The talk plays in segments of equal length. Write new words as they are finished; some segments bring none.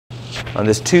On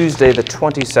this Tuesday, the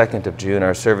 22nd of June,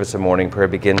 our service of morning prayer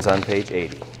begins on page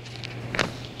 80.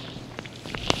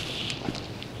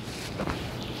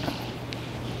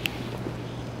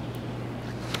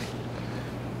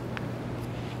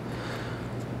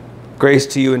 Grace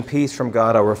to you and peace from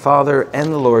God our Father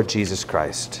and the Lord Jesus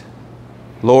Christ.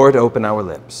 Lord, open our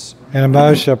lips. And our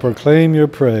mouth shall proclaim your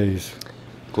praise.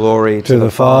 Glory to the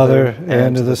Father,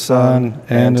 and to the Son,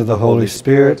 and to the Holy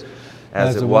Spirit,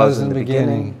 as it was in the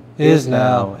beginning, is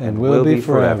now, and will be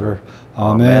forever.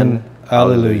 Amen.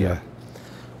 Alleluia.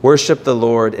 Worship the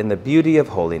Lord in the beauty of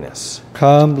holiness.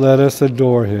 Come, let us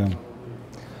adore him.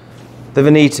 The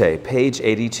Venite, page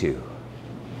 82.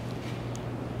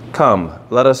 Come,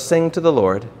 let us sing to the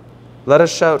Lord. Let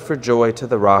us shout for joy to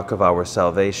the rock of our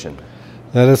salvation.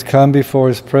 Let us come before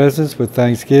his presence with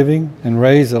thanksgiving and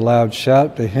raise a loud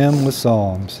shout to him with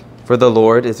psalms. For the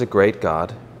Lord is a great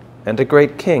God and a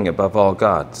great King above all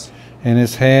gods. In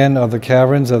his hand are the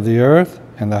caverns of the earth,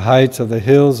 and the heights of the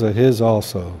hills are his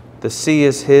also. The sea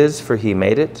is his, for he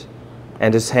made it,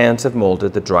 and his hands have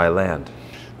molded the dry land.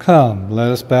 Come,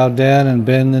 let us bow down and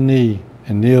bend the knee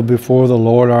and kneel before the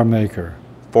Lord our Maker.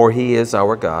 For he is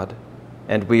our God,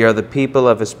 and we are the people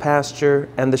of his pasture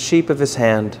and the sheep of his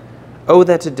hand. Oh,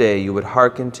 that today you would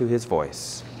hearken to his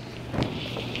voice.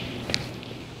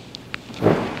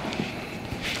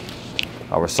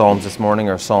 Our psalms this morning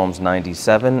are Psalms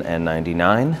 97 and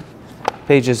 99,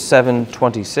 pages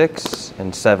 726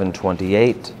 and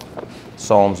 728,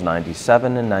 Psalms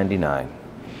 97 and 99.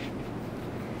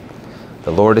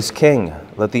 The Lord is King,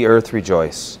 let the earth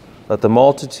rejoice, let the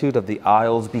multitude of the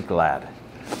isles be glad.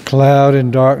 Cloud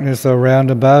and darkness are round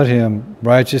about him.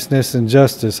 Righteousness and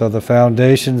justice are the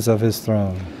foundations of his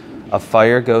throne. A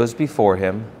fire goes before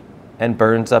him and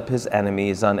burns up his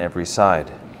enemies on every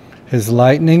side. His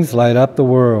lightnings light up the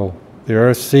world. The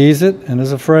earth sees it and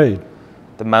is afraid.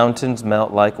 The mountains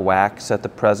melt like wax at the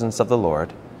presence of the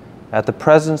Lord, at the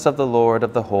presence of the Lord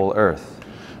of the whole earth.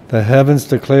 The heavens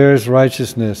declare his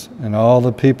righteousness, and all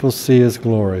the people see his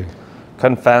glory.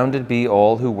 Confounded be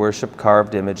all who worship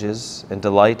carved images and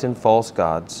delight in false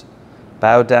gods.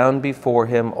 Bow down before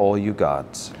him, all you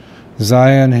gods.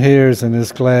 Zion hears and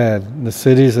is glad. The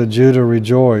cities of Judah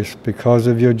rejoice because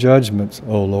of your judgments,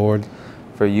 O Lord.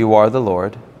 For you are the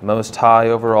Lord, most high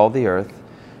over all the earth.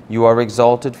 You are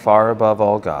exalted far above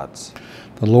all gods.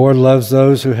 The Lord loves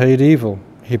those who hate evil.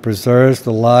 He preserves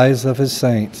the lives of his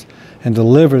saints and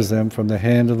delivers them from the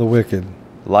hand of the wicked.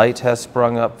 Light has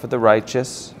sprung up for the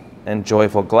righteous, and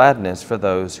joyful gladness for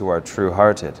those who are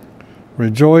true-hearted.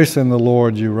 Rejoice in the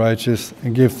Lord, you righteous,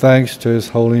 and give thanks to his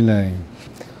holy name.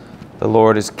 The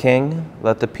Lord is King,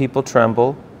 let the people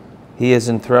tremble. He is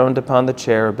enthroned upon the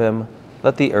cherubim,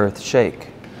 let the earth shake.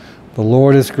 The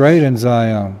Lord is great in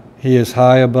Zion. He is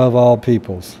high above all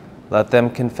peoples. Let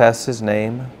them confess his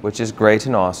name, which is great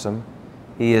and awesome.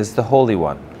 He is the Holy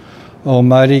One.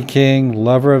 Almighty King,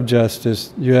 lover of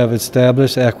justice, you have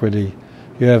established equity.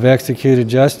 You have executed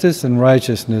justice and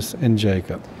righteousness in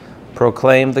Jacob.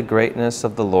 Proclaim the greatness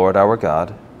of the Lord our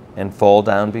God, and fall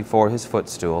down before his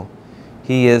footstool.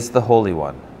 He is the Holy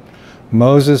One.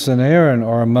 Moses and Aaron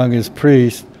are among his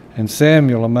priests, and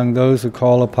Samuel among those who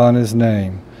call upon his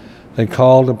name. They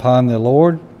called upon the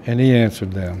Lord, and he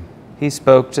answered them. He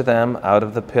spoke to them out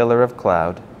of the pillar of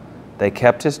cloud. They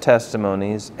kept his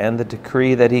testimonies and the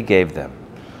decree that he gave them.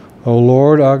 O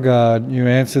Lord our God, you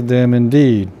answered them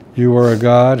indeed. You are a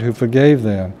God who forgave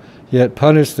them, yet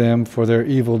punished them for their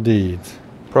evil deeds.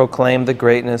 Proclaim the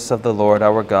greatness of the Lord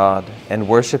our God, and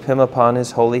worship him upon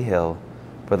his holy hill,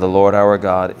 for the Lord our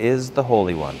God is the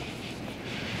Holy One.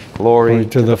 Glory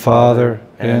to the Father,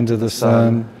 and to the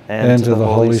Son, and to the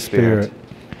Holy Spirit,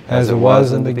 as it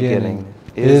was in the beginning,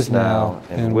 is now,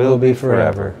 and will be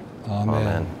forever.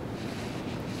 Amen.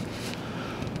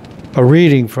 A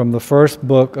reading from the first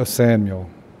book of Samuel.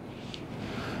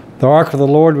 The ark of the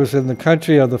Lord was in the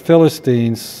country of the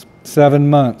Philistines 7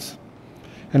 months.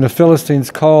 And the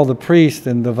Philistines called the priests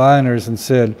and diviners and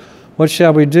said, "What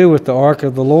shall we do with the ark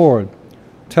of the Lord?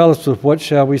 Tell us with what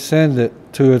shall we send it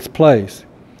to its place?"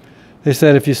 They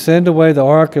said, "If you send away the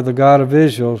ark of the God of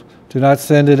Israel, do not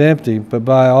send it empty, but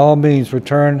by all means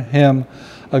return him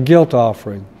a guilt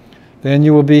offering. Then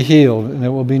you will be healed, and it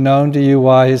will be known to you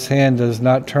why his hand does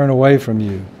not turn away from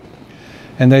you."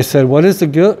 And they said, "What is the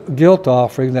guilt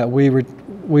offering that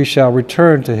we shall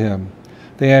return to him?"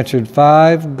 They answered,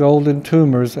 5 golden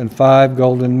tumors and 5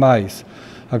 golden mice,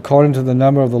 according to the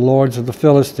number of the lords of the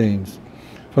Philistines.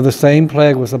 For the same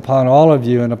plague was upon all of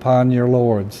you and upon your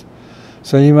lords.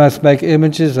 So you must make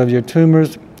images of your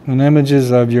tumors and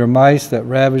images of your mice that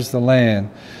ravage the land,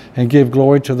 and give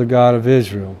glory to the God of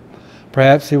Israel.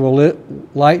 Perhaps he will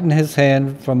lighten his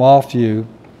hand from off you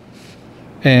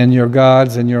and your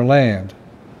gods and your land.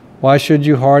 Why should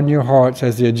you harden your hearts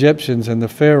as the Egyptians and the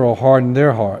Pharaoh hardened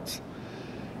their hearts?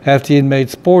 After he had made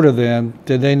sport of them,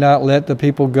 did they not let the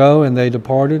people go, and they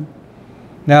departed?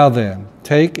 Now then,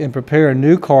 take and prepare a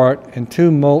new cart and 2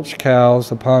 mulched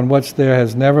cows upon which there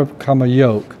has never come a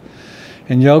yoke,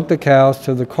 and yoke the cows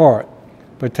to the cart,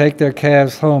 but take their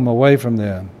calves home away from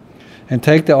them. And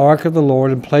take the ark of the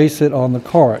Lord and place it on the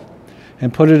cart,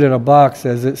 and put it in a box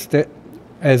as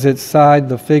its side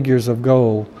the figures of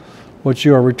gold, which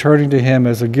you are returning to him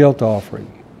as a guilt offering.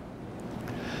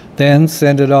 Then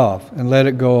send it off, and let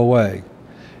it go away.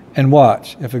 And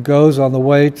watch, if it goes on the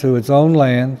way to its own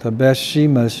land, to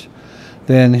Beth-shemesh,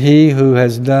 then he who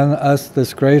has done us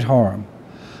this great harm.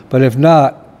 But if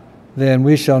not, then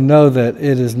we shall know that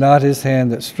it is not his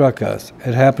hand that struck us.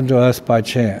 It happened to us by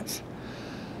chance.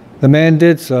 The man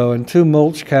did so, and 2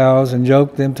 mulched cows, and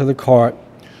yoked them to the cart,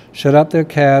 shut up their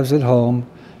calves at home,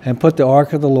 and put the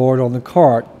ark of the Lord on the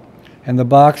cart, and the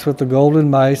box with the golden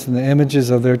mice and the images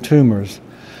of their tumors.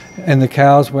 And the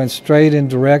cows went straight in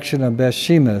direction of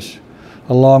Beth-shemesh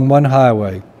along one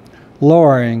highway,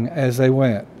 lowering as they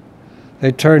went.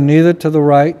 They turned neither to the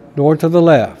right nor to the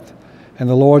left, and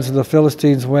the lords of the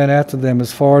Philistines went after them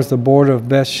as far as the border of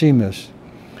Beth-shemesh.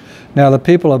 Now the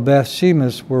people of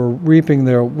Beth-shemesh were reaping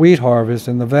their wheat harvest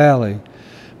in the valley.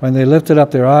 When they lifted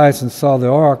up their eyes and saw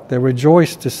the ark, they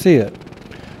rejoiced to see it.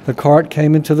 The cart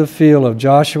came into the field of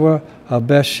Joshua of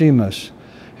Beth-shemesh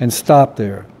and stopped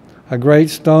there. A great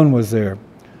stone was there.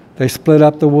 They split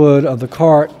up the wood of the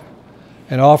cart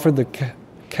and offered the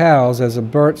cows as a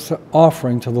burnt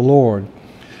offering to the Lord.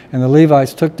 And the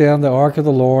Levites took down the ark of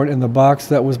the Lord and the box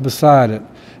that was beside it,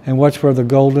 in which were the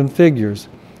golden figures,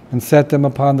 and set them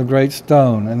upon the great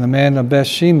stone. And the man of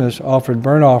Beth-shemesh offered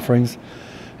burnt offerings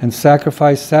and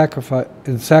sacrifices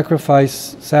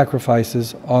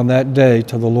on that day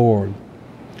to the Lord.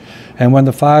 And when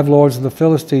the 5 lords of the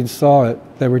Philistines saw it,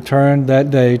 they returned that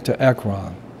day to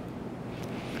Ekron.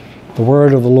 The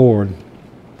word of the Lord.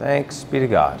 Thanks be to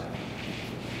God.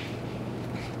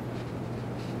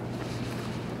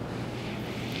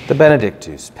 The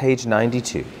Benedictus, page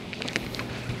 92.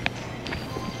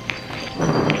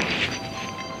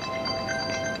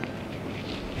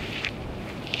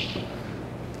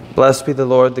 Blessed be the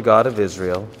Lord, the God of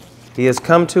Israel. He has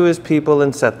come to his people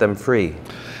and set them free.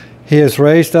 He has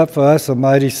raised up for us a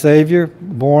mighty Savior,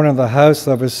 born of the house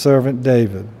of his servant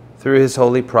David. Through his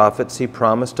holy prophets he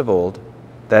promised of old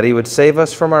that he would save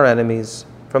us from our enemies,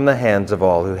 from the hands of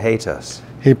all who hate us.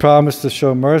 He promised to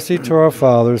show mercy to our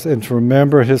fathers and to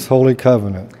remember his holy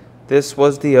covenant. This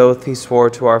was the oath he swore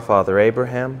to our father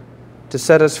Abraham, to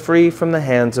set us free from the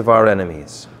hands of our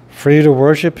enemies. Free to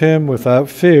worship him without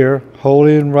fear,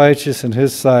 holy and righteous in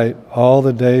his sight all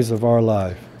the days of our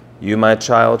life. You, my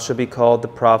child, shall be called the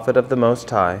prophet of the Most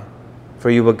High,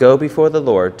 for you will go before the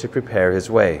Lord to prepare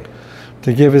his way,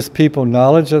 to give his people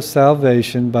knowledge of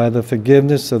salvation by the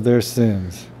forgiveness of their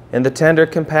sins. In the tender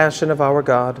compassion of our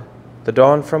God, the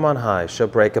dawn from on high shall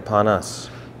break upon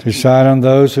us, to shine on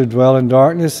those who dwell in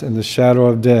darkness and the shadow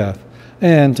of death,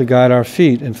 and to guide our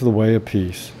feet into the way of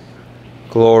peace.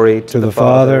 Glory to the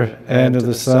Father, and to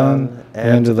the Son,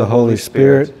 and to the Holy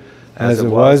Spirit, as it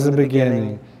was in the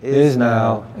beginning, is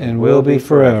now, and will be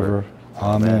forever.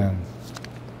 Amen.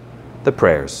 The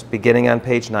prayers, beginning on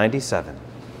page 97.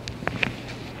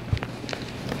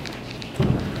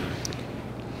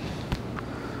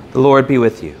 The Lord be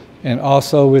with you. And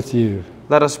also with you.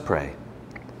 Let us pray.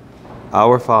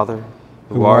 Our Father,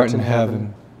 who art in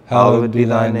heaven, hallowed be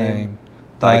thy name.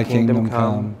 Thy kingdom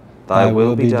come, thy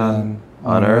will be done,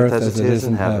 on earth as it is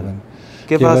in heaven.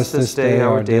 Give us this day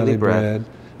our daily bread,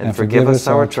 and forgive us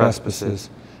our trespasses,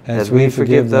 as we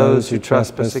forgive those who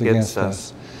trespass against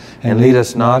us. And lead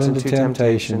us not into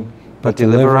temptation, but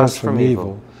deliver us from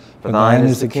evil. For thine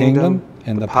is the kingdom,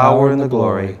 and the power, and the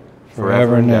glory,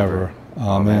 forever and ever.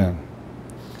 Amen.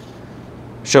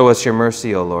 Show us your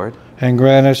mercy, O Lord. And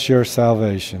grant us your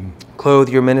salvation. Clothe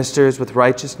your ministers with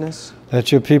righteousness.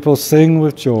 Let your people sing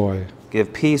with joy.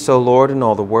 Give peace, O Lord, in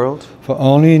all the world. For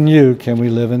only in you can we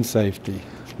live in safety.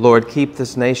 Lord, keep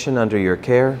this nation under your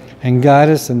care. And guide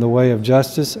us in the way of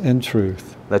justice and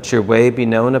truth. Let your way be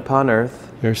known upon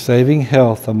earth. Your saving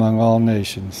health among all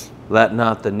nations. Let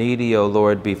not the needy, O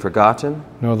Lord, be forgotten.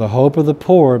 Nor the hope of the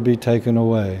poor be taken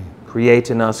away.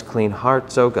 Create in us clean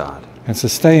hearts, O God. And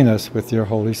sustain us with your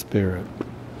Holy Spirit.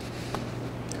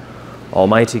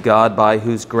 Almighty God, by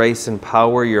whose grace and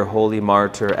power your holy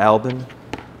martyr Albin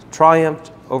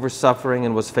triumphed over suffering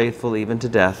and was faithful even to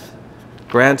death,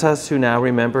 grant us who now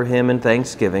remember him in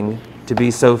thanksgiving to be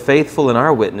so faithful in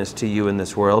our witness to you in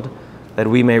this world that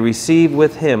we may receive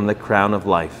with him the crown of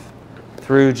life.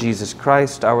 Through Jesus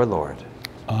Christ our Lord.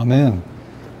 Amen.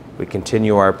 We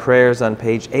continue our prayers on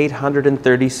page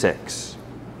 836.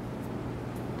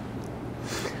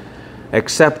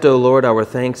 Accept, O Lord, our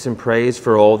thanks and praise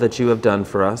for all that you have done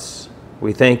for us.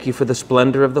 We thank you for the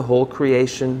splendor of the whole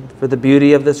creation, for the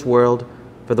beauty of this world,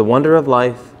 for the wonder of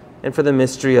life, and for the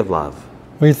mystery of love.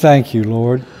 We thank you,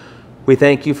 Lord. We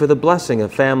thank you for the blessing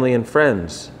of family and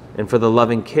friends, and for the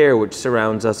loving care which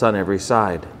surrounds us on every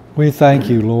side. We thank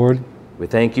you, Lord. We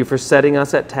thank you for setting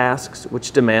us at tasks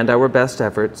which demand our best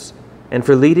efforts, and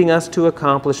for leading us to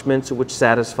accomplishments which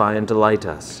satisfy and delight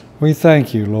us. We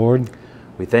thank you, Lord.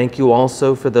 We thank you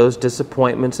also for those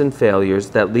disappointments and failures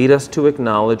that lead us to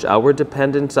acknowledge our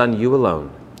dependence on you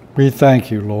alone. We thank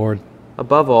you, Lord.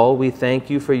 Above all, we thank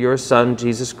you for your Son,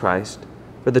 Jesus Christ,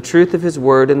 for the truth of his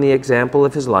word and the example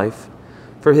of his life,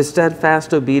 for his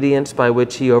steadfast obedience by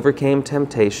which he overcame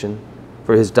temptation,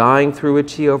 for his dying through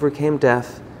which he overcame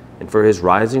death, and for his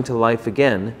rising to life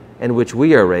again, in which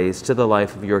we are raised to the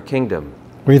life of your kingdom.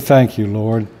 We thank you,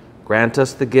 Lord. Grant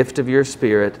us the gift of your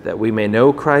Spirit, that we may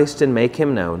know Christ and make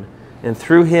him known, and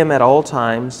through him at all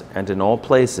times and in all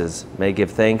places may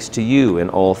give thanks to you in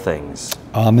all things.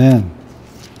 Amen.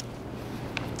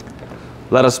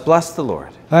 Let us bless the Lord.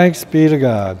 Thanks be to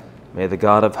God. May the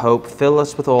God of hope fill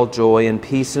us with all joy and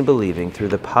peace in believing through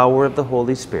the power of the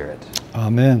Holy Spirit.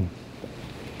 Amen.